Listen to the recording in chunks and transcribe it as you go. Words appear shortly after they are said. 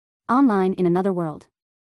Online in Another World.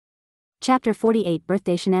 Chapter 48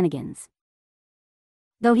 Birthday Shenanigans.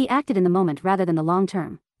 Though he acted in the moment rather than the long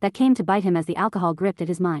term, that came to bite him as the alcohol gripped at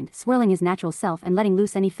his mind, swirling his natural self and letting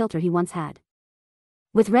loose any filter he once had.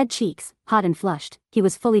 With red cheeks, hot and flushed, he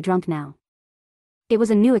was fully drunk now. It was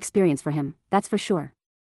a new experience for him, that's for sure.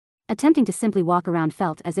 Attempting to simply walk around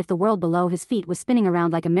felt as if the world below his feet was spinning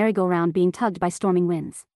around like a merry-go-round being tugged by storming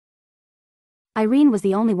winds. Irene was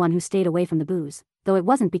the only one who stayed away from the booze, though it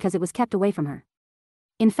wasn't because it was kept away from her.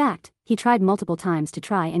 In fact, he tried multiple times to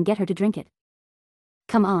try and get her to drink it.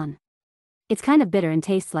 Come on. It's kind of bitter and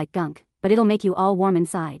tastes like gunk, but it'll make you all warm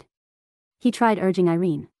inside. He tried urging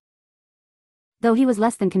Irene. Though he was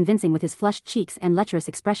less than convincing with his flushed cheeks and lecherous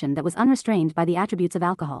expression that was unrestrained by the attributes of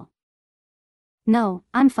alcohol. No,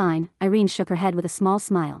 I'm fine, Irene shook her head with a small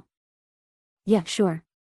smile. Yeah, sure.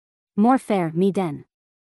 More fair, me den.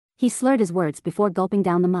 He slurred his words before gulping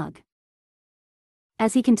down the mug.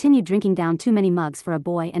 As he continued drinking down too many mugs for a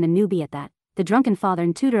boy and a newbie at that, the drunken father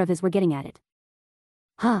and tutor of his were getting at it.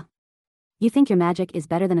 Huh? You think your magic is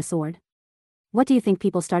better than a sword? What do you think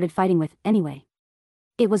people started fighting with, anyway?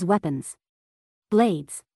 It was weapons.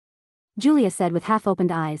 Blades. Julia said with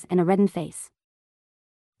half-opened eyes and a reddened face.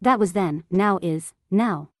 That was then, now is,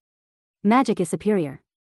 now. Magic is superior.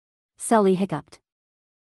 Sully hiccuped.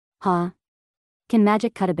 Huh? Can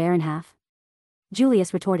magic cut a bear in half?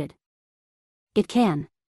 Julius retorted. It can.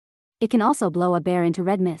 It can also blow a bear into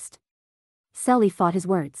red mist. Sully fought his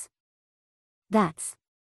words. That's.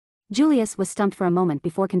 Julius was stumped for a moment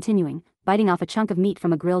before continuing, biting off a chunk of meat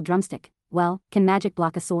from a grilled drumstick. Well, can magic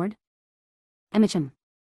block a sword? Emicham.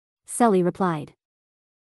 Sully replied.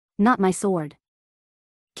 Not my sword.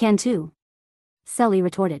 Can too. Sully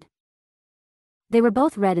retorted. They were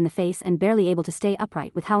both red in the face and barely able to stay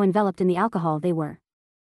upright with how enveloped in the alcohol they were.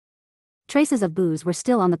 Traces of booze were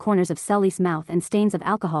still on the corners of Sully's mouth and stains of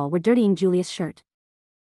alcohol were dirtying Julius' shirt.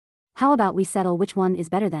 How about we settle which one is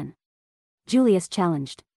better then? Julius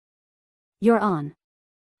challenged. You're on.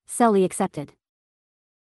 Sully accepted.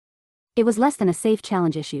 It was less than a safe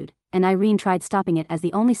challenge issued, and Irene tried stopping it as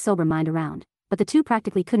the only sober mind around, but the two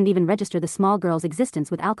practically couldn't even register the small girl's existence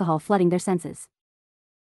with alcohol flooding their senses.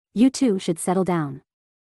 You two should settle down.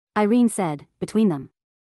 Irene said, between them.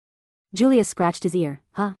 Julius scratched his ear,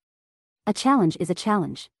 huh? A challenge is a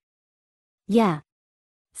challenge. Yeah.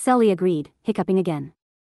 Sully agreed, hiccuping again.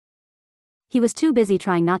 He was too busy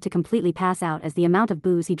trying not to completely pass out as the amount of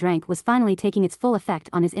booze he drank was finally taking its full effect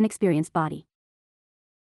on his inexperienced body.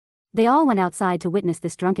 They all went outside to witness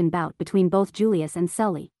this drunken bout between both Julius and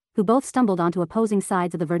Sully, who both stumbled onto opposing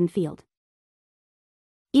sides of the verdant field.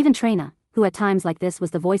 Even Trina, who at times like this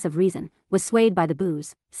was the voice of reason, was swayed by the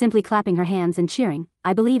booze, simply clapping her hands and cheering,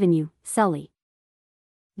 I believe in you, Sully.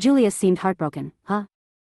 Julius seemed heartbroken, huh?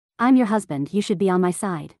 I'm your husband, you should be on my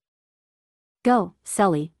side. Go,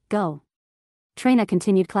 Sully, go. Trina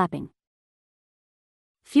continued clapping.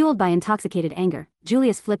 Fueled by intoxicated anger,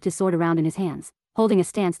 Julius flipped his sword around in his hands, holding a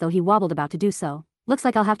stance though he wobbled about to do so. Looks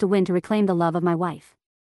like I'll have to win to reclaim the love of my wife.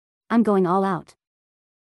 I'm going all out.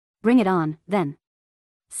 Bring it on, then.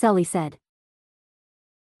 Sully said.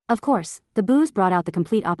 Of course, the booze brought out the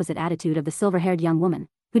complete opposite attitude of the silver-haired young woman,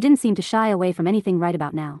 who didn't seem to shy away from anything right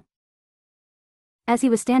about now. As he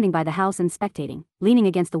was standing by the house and spectating, leaning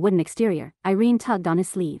against the wooden exterior, Irene tugged on his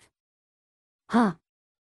sleeve. Huh?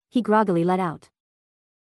 He groggily let out.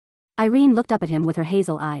 Irene looked up at him with her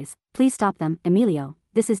hazel eyes. Please stop them, Emilio,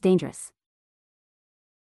 this is dangerous.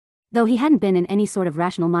 Though he hadn't been in any sort of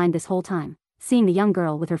rational mind this whole time, seeing the young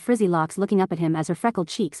girl with her frizzy locks looking up at him as her freckled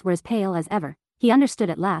cheeks were as pale as ever, he understood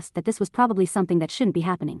at last that this was probably something that shouldn't be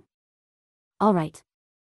happening. All right.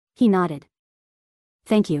 He nodded.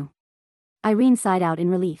 Thank you. Irene sighed out in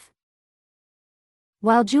relief.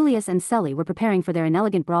 While Julius and Sully were preparing for their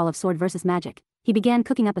inelegant brawl of sword versus magic, he began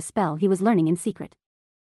cooking up a spell he was learning in secret.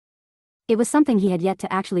 It was something he had yet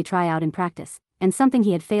to actually try out in practice, and something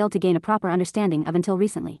he had failed to gain a proper understanding of until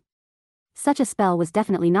recently. Such a spell was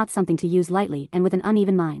definitely not something to use lightly and with an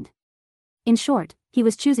uneven mind. In short, he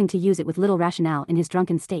was choosing to use it with little rationale in his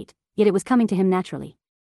drunken state, yet it was coming to him naturally.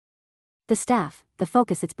 The staff, the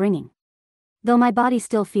focus it's bringing. Though my body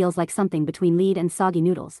still feels like something between lead and soggy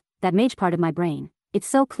noodles, that mage part of my brain, it's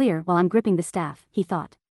so clear while I'm gripping the staff, he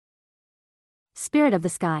thought. Spirit of the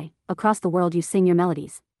sky, across the world you sing your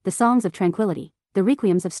melodies, the songs of tranquility, the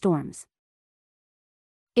requiems of storms.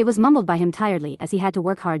 It was mumbled by him tiredly as he had to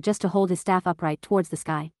work hard just to hold his staff upright towards the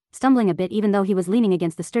sky, stumbling a bit even though he was leaning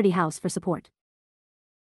against the sturdy house for support.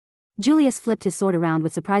 Julius flipped his sword around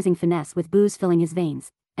with surprising finesse with booze filling his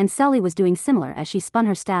veins, and Sully was doing similar as she spun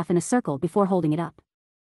her staff in a circle before holding it up.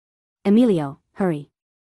 Emilio, hurry.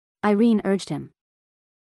 Irene urged him.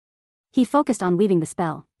 He focused on weaving the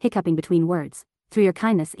spell, hiccuping between words. Through your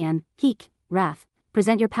kindness and, wrath,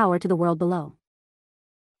 present your power to the world below.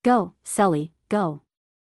 Go, Sully, go.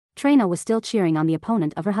 Trina was still cheering on the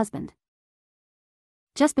opponent of her husband.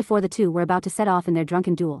 Just before the two were about to set off in their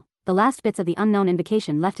drunken duel, the last bits of the unknown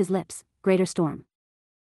invocation left his lips. Greater storm.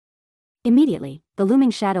 Immediately, the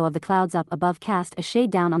looming shadow of the clouds up above cast a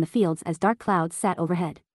shade down on the fields as dark clouds sat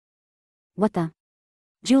overhead. What the?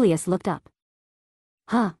 Julius looked up.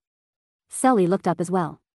 Huh. Sully looked up as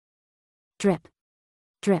well. Drip.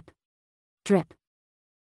 Drip. Drip.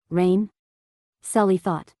 Rain? Sully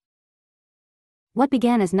thought. What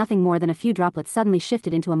began as nothing more than a few droplets suddenly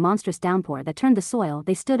shifted into a monstrous downpour that turned the soil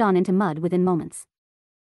they stood on into mud within moments.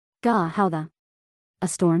 Gah, how the? A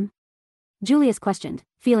storm? Julius questioned,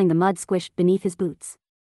 feeling the mud squish beneath his boots.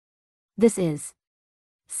 This is.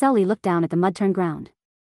 Sully looked down at the mud-turned ground.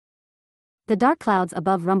 The dark clouds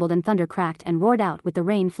above rumbled and thunder cracked and roared out with the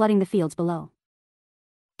rain flooding the fields below.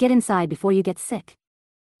 Get inside before you get sick.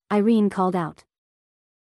 Irene called out.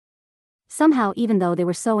 Somehow, even though they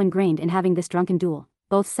were so ingrained in having this drunken duel,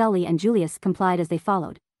 both Sully and Julius complied as they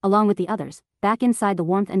followed, along with the others, back inside the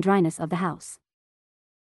warmth and dryness of the house.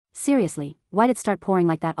 Seriously, why'd it start pouring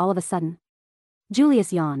like that all of a sudden?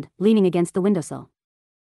 Julius yawned, leaning against the windowsill.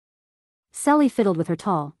 Sully fiddled with her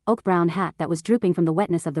tall, oak-brown hat that was drooping from the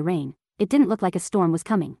wetness of the rain. It didn't look like a storm was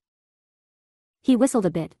coming. He whistled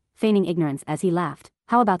a bit, feigning ignorance as he laughed.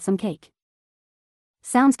 How about some cake?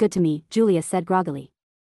 Sounds good to me, Julius said groggily.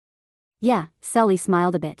 Yeah, Sully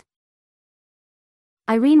smiled a bit.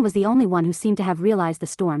 Irene was the only one who seemed to have realized the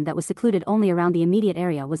storm that was secluded only around the immediate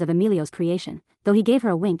area was of Emilio's creation, though he gave her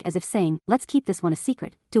a wink as if saying, let's keep this one a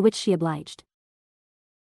secret, to which she obliged.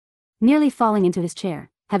 Nearly falling into his chair,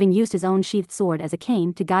 having used his own sheathed sword as a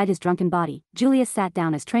cane to guide his drunken body, Julius sat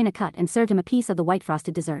down as Trina cut and served him a piece of the white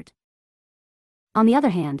frosted dessert. On the other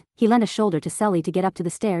hand, he lent a shoulder to Sully to get up to the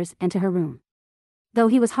stairs and to her room. Though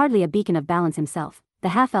he was hardly a beacon of balance himself, the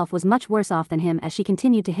half-elf was much worse off than him as she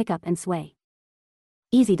continued to hiccup and sway.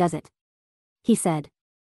 Easy does it, he said.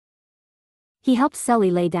 He helped Sully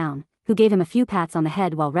lay down, who gave him a few pats on the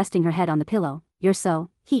head while resting her head on the pillow. You're so,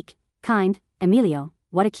 kind, Emilio,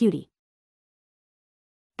 what a cutie.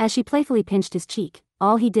 As she playfully pinched his cheek,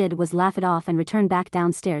 all he did was laugh it off and return back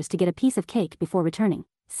downstairs to get a piece of cake before returning,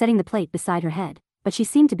 setting the plate beside her head, but she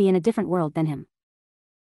seemed to be in a different world than him.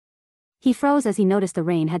 He froze as he noticed the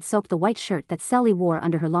rain had soaked the white shirt that Sully wore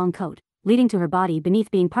under her long coat, leading to her body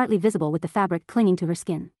beneath being partly visible with the fabric clinging to her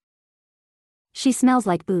skin. She smells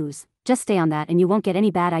like booze, just stay on that and you won't get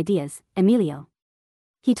any bad ideas, Emilio,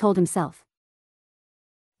 he told himself.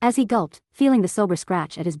 As he gulped, feeling the sober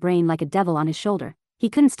scratch at his brain like a devil on his shoulder, he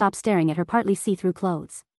couldn't stop staring at her partly see-through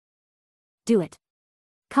clothes. Do it.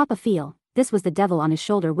 Cop a feel, this was the devil on his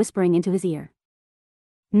shoulder whispering into his ear.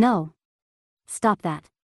 No. Stop that,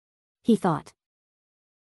 he thought.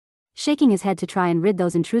 Shaking his head to try and rid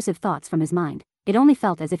those intrusive thoughts from his mind, it only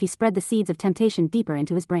felt as if he spread the seeds of temptation deeper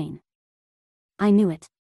into his brain. I knew it.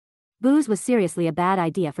 Booze was seriously a bad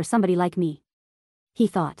idea for somebody like me, he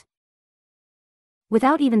thought.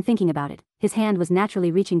 Without even thinking about it, his hand was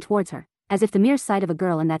naturally reaching towards her, as if the mere sight of a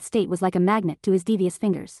girl in that state was like a magnet to his devious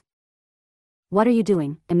fingers. What are you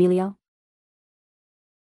doing, Emilio?